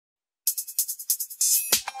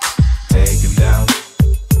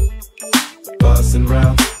bustin'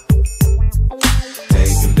 round. Take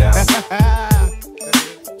him down.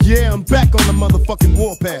 Yeah, I'm back on the motherfucking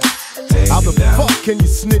warpath. How the fuck can you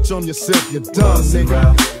snitch on yourself, you dumb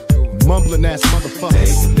nigga? Mumbling ass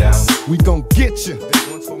motherfucker. We gon' get you.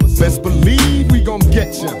 Best believe we gon'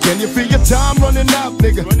 get you. Can you feel your time running out,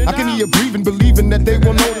 nigga? I can hear you breathing, believing that they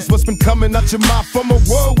won't notice what's been coming out your mouth from a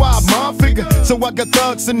worldwide mind figure. So I got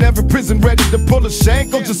thugs in every prison ready to pull a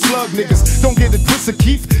shank or just slug niggas. Don't get it twisted,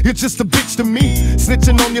 Keefe, you're just a bitch to me.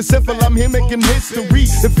 Snitching on yourself while I'm here making history.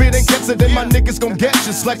 If it ain't cancer, then my niggas gon' get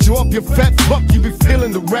you. Slack you up, you fat fuck, you be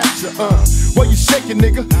feeling the rapture. Why you shaking,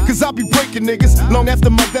 nigga? Cause I'll be breaking niggas. Long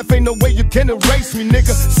after my death, ain't no way you can erase me,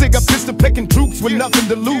 nigga. Sig up pistol picking troops with nothing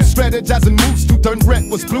to lose. Strategizing moves to turn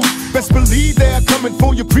red was blue. Best believe they are coming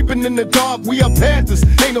for you, creeping in the dark. We are panthers.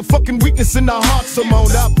 Ain't no fucking weakness in our hearts, so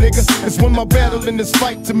mount up, nigga. It's when my battle in this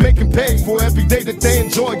fight to make them pay for every day that they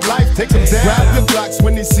enjoyed life. Take them down. Grab your blocks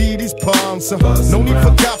when they see these palms. No need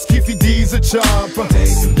for cops, Keefe D's a chopper.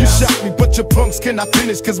 You shot me, but your punks cannot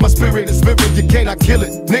finish, cause my spirit is vivid. You cannot kill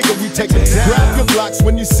it, nigga. We take it down. Grab your blocks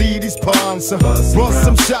when you see these palms. Roll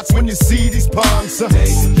some shots when you see these palms.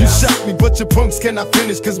 You shot me, but your punks cannot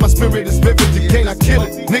finish, cause my spirit is vivid. You cannot kill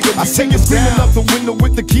it, nigga. I see you screaming out the window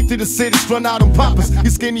with the key to the city, strung out on poppers. You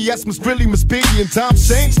skinny ass Miss Really, Miss Piggy, and times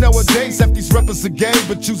change nowadays. Half these rappers are gay,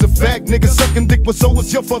 but choose a fag, nigga. Sucking dick, but so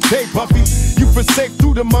was your forte, Puffy. You for safe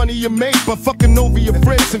through the money you make, but fucking over your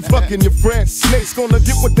friends and fucking your friends. Snakes gonna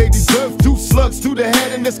get what they deserve. 2 slugs to the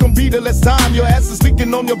head, and it's gonna be the last time your ass is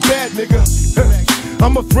leaking on your bed, nigga.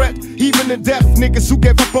 I'm a threat, even in death. Niggas who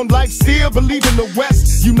gave up on life still believe in the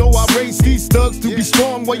West. You know I raised these thugs to be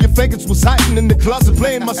strong, while your faggots was hiding in the closet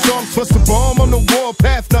playing my songs. Plus the bomb on the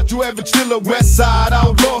warpath, not your average chiller. West side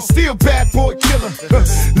outlaw, still bad boy killer.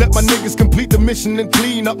 Let my niggas complete the mission and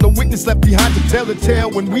clean up. No witness left behind to tell the tale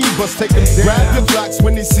when we bust take them down. Grab your blocks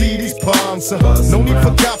when they see these palms. No need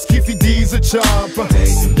for cops, Keefe D's a chopper.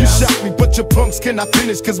 You shot me, but your punks cannot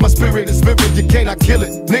finish, cause my spirit is vivid. You cannot kill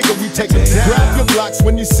it, nigga. We take it down. Grab your blocks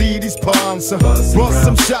when you see these palms. Roll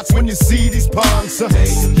some shots when you see these palms.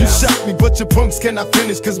 You shot me, but your punks cannot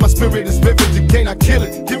finish, cause my spirit is vivid. You cannot kill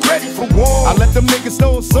it. Get ready for war. I let them niggas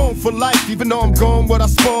know it's on for life. Even though I'm gone, what I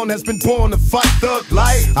spawn has been born to fight thug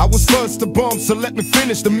life. I was first to bomb, so let me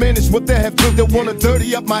finish the minutes. What they have built, they wanna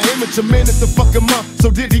dirty up my image. A minute to fuck him up, so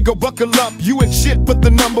did he go buckle up? You ain't shit, but the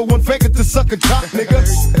 #1 faggot to suck a cock, nigga.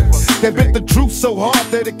 They bit the truth so hard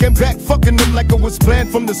that it came back fucking them like it was planned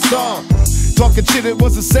from the start. Talking shit, it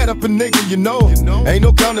was a setup, a nigga, you know. Ain't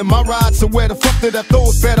no counting my ride, so where the fuck did I throw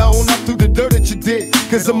it? Better own up through the dirt that you did,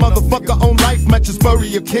 cause a motherfucker on life might just bury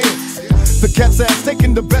your kids. The cat's ass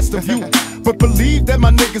taking the best of you, but believe that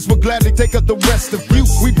my niggas will gladly take up the rest of you.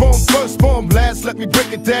 We born first, born last, let me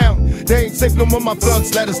break it down. They ain't safe no more, my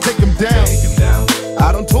thugs, let us take them down.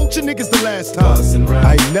 I done told you niggas the last time,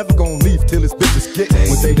 I ain't never gonna leave till his bitches get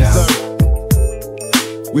what they deserve.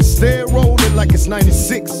 We stay rolling like it's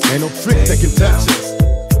 96, ain't no trick that can touch us.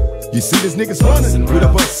 You see these niggas running with a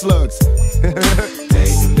bunch of slugs.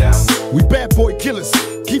 We bad boy killers,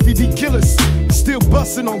 Keefe D killers, still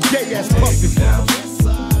busting on gay ass Puffy.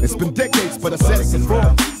 It's been decades, but I said it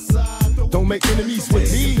before. Don't make enemies with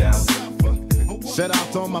me. Shout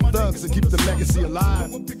out to all my thugs that keep the legacy alive.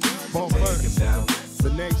 Born first, the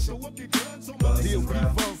nation. Deal